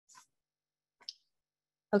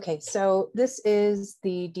Okay, so this is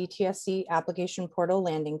the DTSC application portal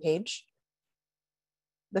landing page.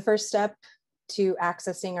 The first step to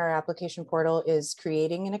accessing our application portal is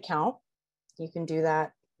creating an account. You can do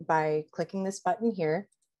that by clicking this button here.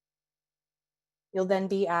 You'll then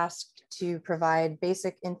be asked to provide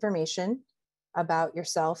basic information about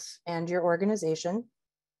yourself and your organization.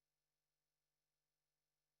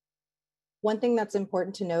 One thing that's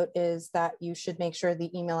important to note is that you should make sure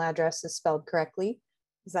the email address is spelled correctly,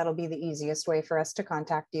 because that'll be the easiest way for us to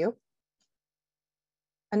contact you.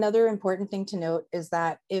 Another important thing to note is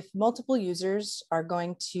that if multiple users are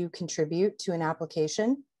going to contribute to an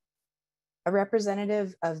application, a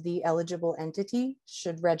representative of the eligible entity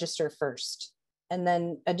should register first, and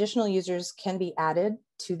then additional users can be added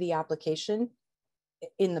to the application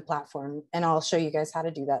in the platform, and I'll show you guys how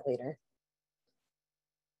to do that later.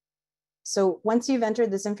 So once you've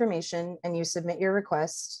entered this information and you submit your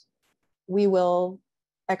request, we will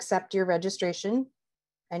accept your registration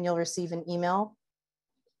and you'll receive an email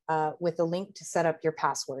with a link to set up your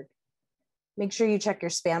password. Make sure you check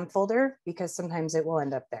your spam folder because sometimes it will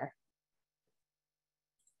end up there.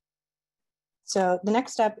 So the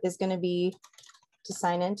next step is going to be to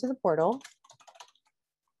sign into the portal.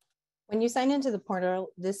 When you sign into the portal,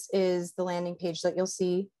 this is the landing page that you'll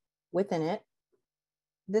see within it.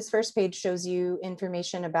 This first page shows you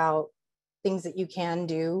information about things that you can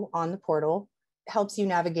do on the portal. It helps you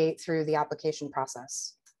navigate through the application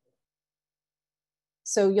process.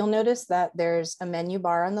 So you'll notice that there's a menu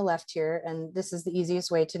bar on the left here, and this is the easiest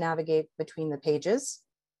way to navigate between the pages.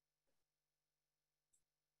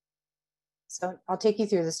 So I'll take you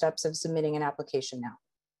through the steps of submitting an application now.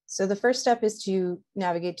 So the first step is to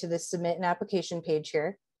navigate to the submit an application page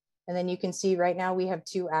here. And then you can see right now we have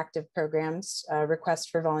two active programs, Request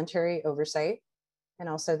for Voluntary Oversight and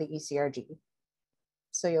also the ECRG.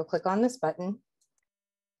 So you'll click on this button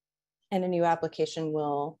and a new application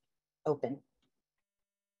will open.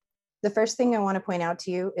 The first thing I want to point out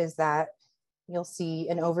to you is that you'll see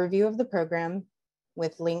an overview of the program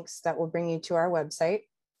with links that will bring you to our website,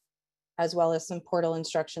 as well as some portal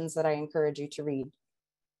instructions that I encourage you to read.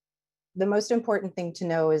 The most important thing to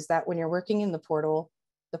know is that when you're working in the portal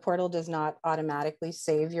does not automatically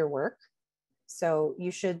save your work. So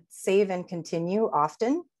you should save and continue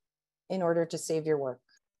often in order to save your work.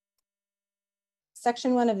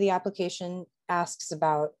 Section 1 of the application asks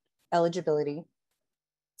about eligibility.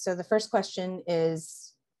 So the first question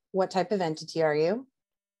is, what type of entity are you?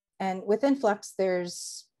 And within Fluxx,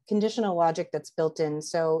 there's conditional logic that's built in.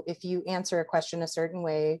 So if you answer a question a certain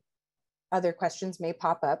way, other questions may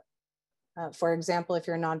pop up. For example, if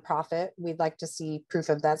you're a nonprofit, we'd like to see proof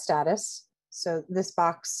of that status. So this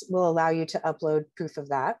box will allow you to upload proof of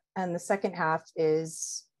that. And the second half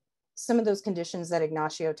is some of those conditions that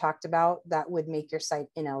Ignacio talked about that would make your site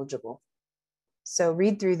ineligible. So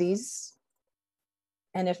read through these.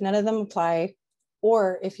 And if none of them apply,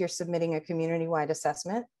 or if you're submitting a community-wide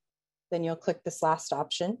assessment, then you'll click this last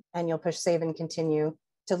option and you'll push save and continue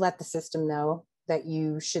to let the system know that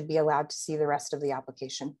you should be allowed to see the rest of the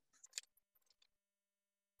application.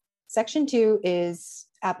 Section 2 is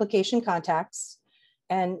application contacts.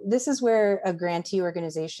 And this is where a grantee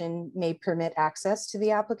organization may permit access to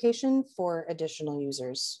the application for additional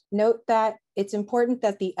users. Note that it's important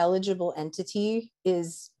that the eligible entity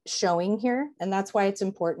is showing here. And that's why it's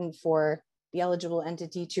important for the eligible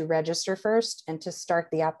entity to register first and to start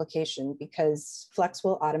the application, because Fluxx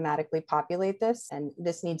will automatically populate this, and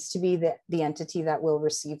this needs to be the entity that will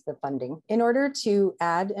receive the funding. In order to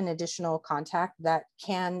add an additional contact that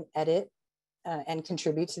can edit and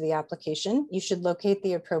contribute to the application, you should locate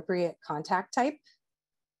the appropriate contact type,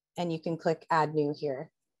 and you can click Add New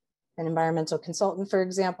here. An environmental consultant, for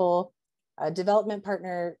example, a development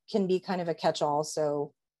partner can be kind of a catch-all,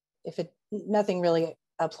 so if nothing really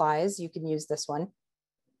applies, you can use this one.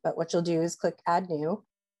 But what you'll do is click Add New,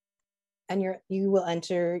 and you will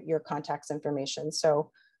enter your contact's information.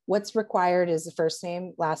 So what's required is the first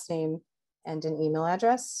name, last name, and an email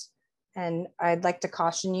address. And I'd like to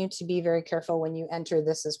caution you to be very careful when you enter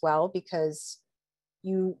this as well, because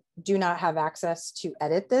you do not have access to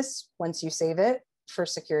edit this once you save it for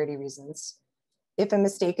security reasons. If a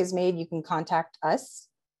mistake is made, you can contact us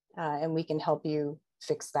and we can help you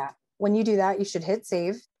fix that. When you do that, you should hit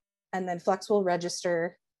save, and then Fluxx will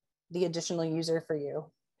register the additional user for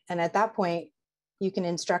you. And at that point, you can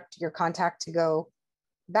instruct your contact to go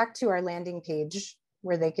back to our landing page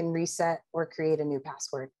where they can reset or create a new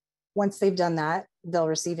password. Once they've done that, they'll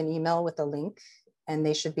receive an email with a link and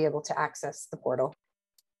they should be able to access the portal.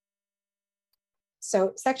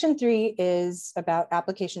 So section 3 is about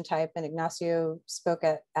application type, and Ignacio spoke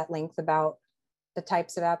at length about the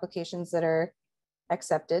types of applications that are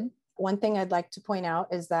accepted. One thing I'd like to point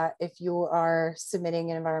out is that if you are submitting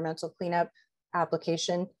an environmental cleanup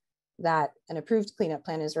application, that an approved cleanup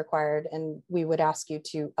plan is required, and we would ask you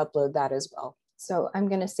to upload that as well. So I'm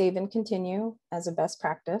going to save and continue as a best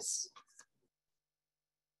practice.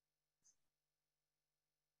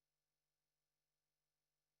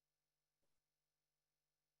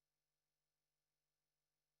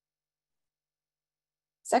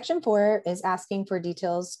 Section 4 is asking for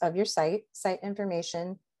details of your site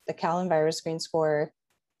information, the Cal EnviroScreen score,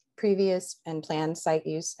 previous and planned site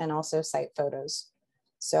use, and also site photos.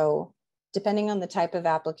 So depending on the type of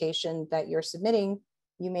application that you're submitting,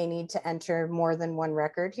 you may need to enter more than one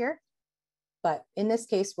record here. But in this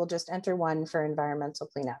case, we'll just enter one for environmental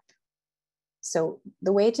cleanup. So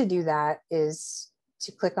the way to do that is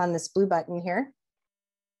to click on this blue button here,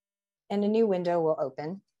 and a new window will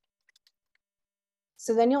open.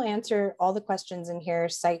 So then you'll answer all the questions in here: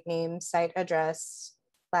 site name, site address,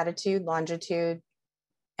 latitude, longitude.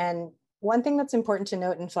 And one thing that's important to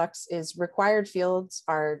note in Fluxx is required fields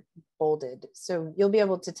are bolded. So you'll be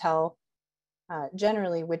able to tell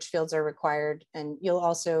generally which fields are required, and you'll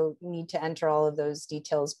also need to enter all of those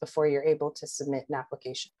details before you're able to submit an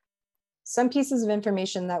application. Some pieces of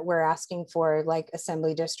information that we're asking for, like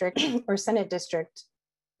Assembly District or Senate District,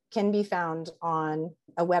 can be found on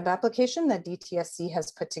a web application that DTSC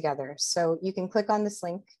has put together. So you can click on this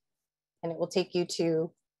link and it will take you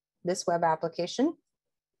to this web application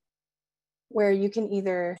where you can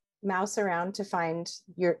either mouse around to find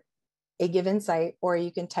a given site, or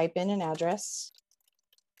you can type in an address.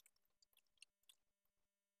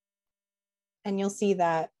 And you'll see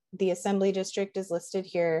that the Assembly District is listed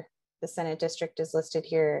here, the Senate District is listed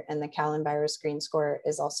here, and the Cal EnviroScreen score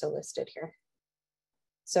is also listed here.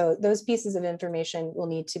 So those pieces of information will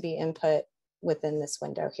need to be input within this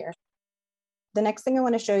window here. The next thing I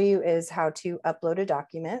want to show you is how to upload a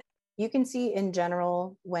document. You can see in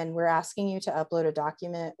general, when we're asking you to upload a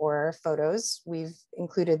document or photos, we've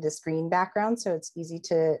included this green background, so it's easy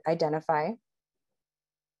to identify.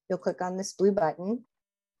 You'll click on this blue button,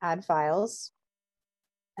 add files,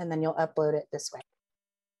 and then you'll upload it this way.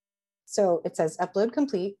 So it says upload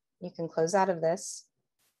complete. You can close out of this.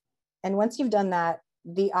 And once you've done that,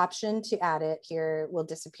 the option to add it here will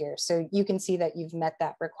disappear. So you can see that you've met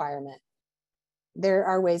that requirement. There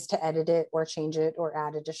are ways to edit it or change it or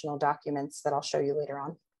add additional documents that I'll show you later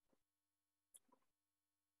on.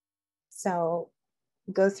 So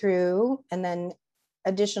go through, and then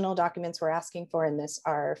additional documents we're asking for in this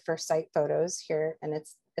are for site photos here, and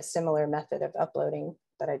it's a similar method of uploading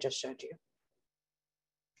that I just showed you.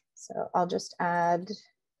 So I'll just add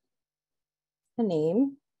a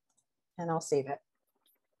name and I'll save it.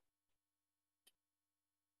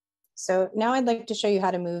 So now I'd like to show you how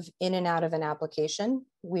to move in and out of an application.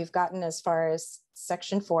 We've gotten as far as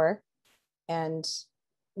section 4. And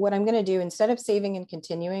what I'm going to do, instead of saving and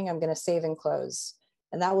continuing, I'm going to save and close.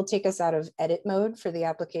 And that will take us out of edit mode for the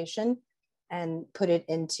application and put it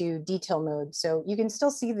into detail mode. So you can still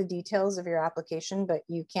see the details of your application, but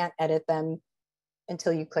you can't edit them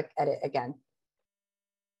until you click edit again.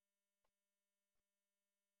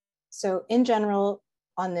 So in general,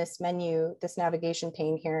 on this menu, this navigation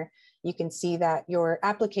pane here, you can see that your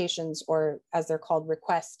applications, or as they're called,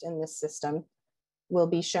 requests in this system, will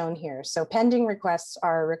be shown here. So pending requests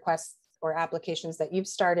are requests or applications that you've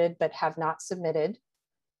started but have not submitted.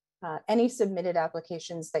 Any submitted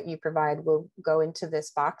applications that you provide will go into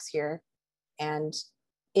this box here. And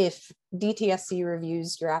if DTSC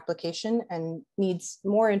reviews your application and needs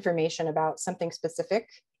more information about something specific,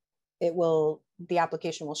 the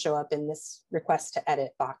application will show up in this request to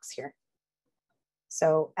edit box here.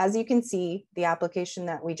 So as you can see, the application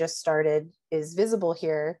that we just started is visible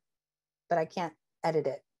here, but I can't edit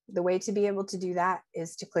it. The way to be able to do that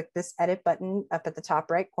is to click this edit button up at the top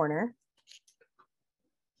right corner.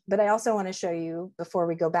 But I also want to show you, before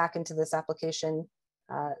we go back into this application,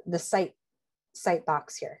 the site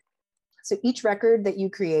box here. So each record that you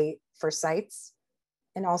create for sites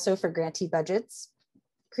and also for grantee budgets,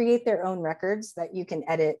 create their own records that you can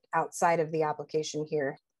edit outside of the application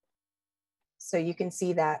here. So you can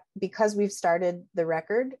see that because we've started the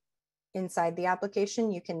record inside the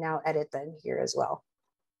application, you can now edit them here as well.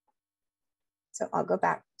 So I'll go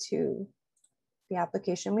back to the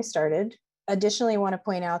application we started. Additionally, I want to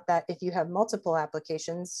point out that if you have multiple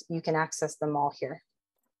applications, you can access them all here.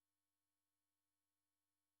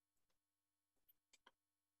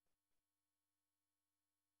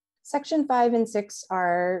 Section 5 and 6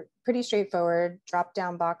 are pretty straightforward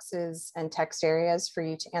drop-down boxes and text areas for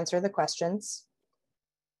you to answer the questions.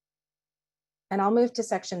 And I'll move to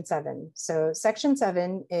section 7. So section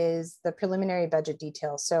 7 is the preliminary budget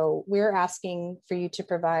detail. So we're asking for you to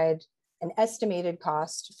provide an estimated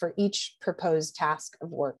cost for each proposed task of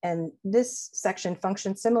work. And this section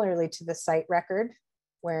functions similarly to the site record,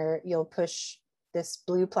 where you'll push this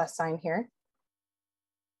blue plus sign here,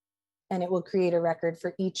 and it will create a record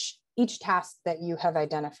for each task that you have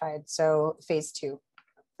identified. So phase 2,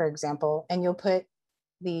 for example, and you'll put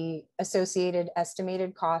the associated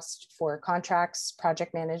estimated cost for contracts,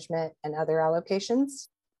 project management, and other allocations,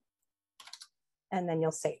 and then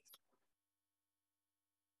you'll save.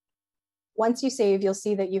 Once you save, you'll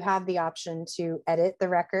see that you have the option to edit the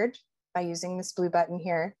record by using this blue button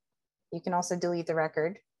here. You can also delete the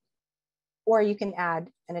record, or you can add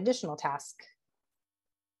an additional task.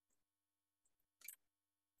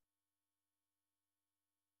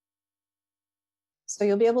 So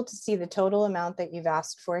you'll be able to see the total amount that you've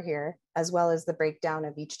asked for here, as well as the breakdown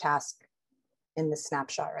of each task in the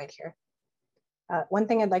snapshot right here. One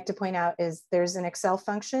thing I'd like to point out is there's an Excel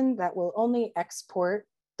function that will only export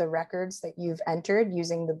the records that you've entered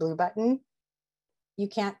using the blue button. You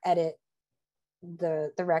can't edit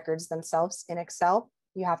the records themselves in Excel.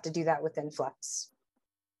 You have to do that within Fluxx.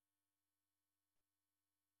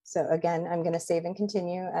 So again, I'm going to save and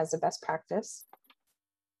continue as a best practice.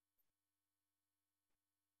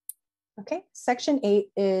 Okay, section 8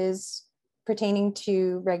 is pertaining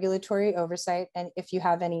to regulatory oversight, and if you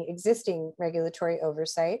have any existing regulatory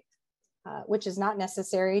oversight, which is not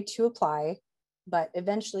necessary to apply, but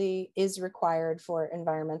eventually is required for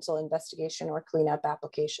environmental investigation or cleanup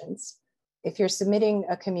applications. If you're submitting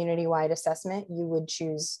a community-wide assessment, you would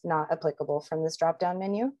choose not applicable from this drop-down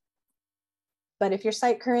menu. But if your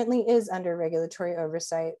site currently is under regulatory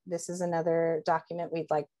oversight, this is another document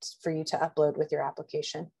we'd like for you to upload with your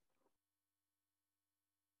application.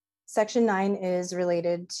 Section 9 is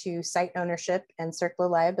related to site ownership and CERCLA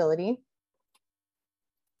liability.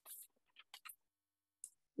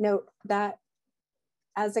 Note that,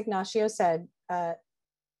 as Ignacio said,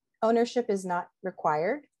 ownership is not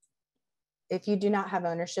required. If you do not have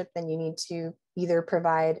ownership, then you need to either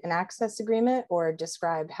provide an access agreement or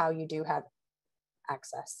describe how you do have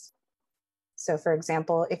access. So for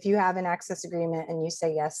example, if you have an access agreement and you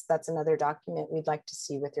say yes, that's another document we'd like to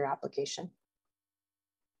see with your application.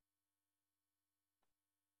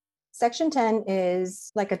 Section 10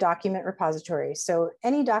 is like a document repository. So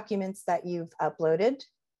any documents that you've uploaded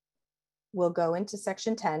will go into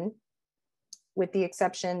section 10, with the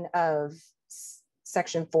exception of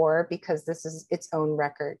section 4, because this is its own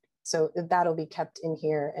record. So that'll be kept in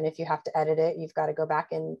here. And if you have to edit it, you've got to go back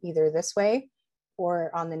in either this way or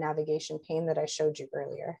on the navigation pane that I showed you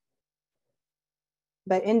earlier.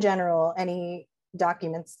 But in general, any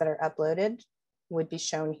documents that are uploaded would be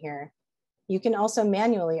shown here. You can also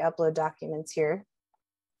manually upload documents here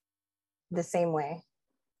the same way.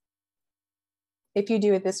 If you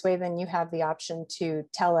do it this way, then you have the option to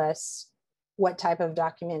tell us what type of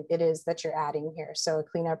document it is that you're adding here. So a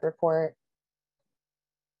cleanup report,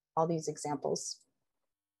 all these examples.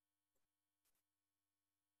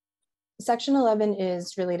 Section 11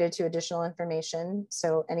 is related to additional information.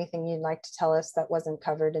 So anything you'd like to tell us that wasn't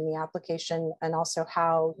covered in the application, and also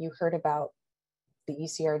how you heard about the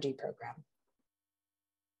ECRG program.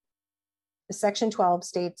 Section 12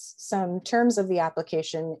 states some terms of the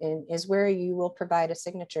application is where you will provide a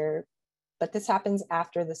signature, but this happens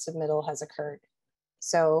after the submittal has occurred.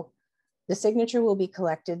 So the signature will be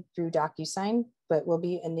collected through DocuSign, but will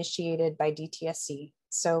be initiated by DTSC.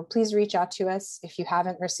 So please reach out to us if you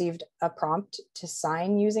haven't received a prompt to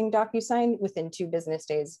sign using DocuSign within 2 business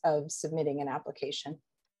days of submitting an application.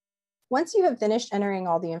 Once you have finished entering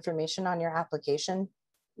all the information on your application,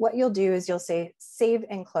 what you'll do is you'll say save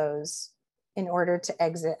and close in order to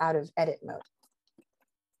exit out of edit mode.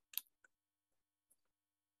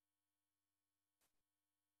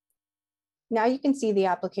 Now you can see the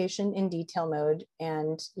application in detail mode,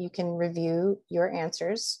 and you can review your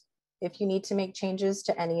answers. If you need to make changes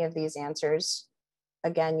to any of these answers,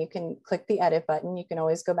 again, you can click the edit button. You can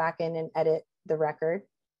always go back in and edit the record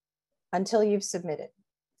until you've submitted.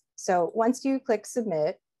 So once you click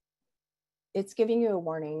submit, it's giving you a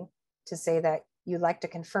warning to say that you'd like to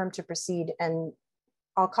confirm to proceed. And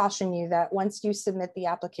I'll caution you that once you submit the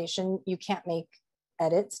application, you can't make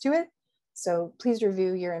edits to it. So please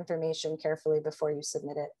review your information carefully before you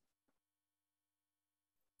submit it.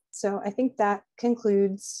 So I think that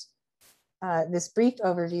concludes this brief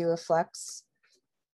overview of Fluxx.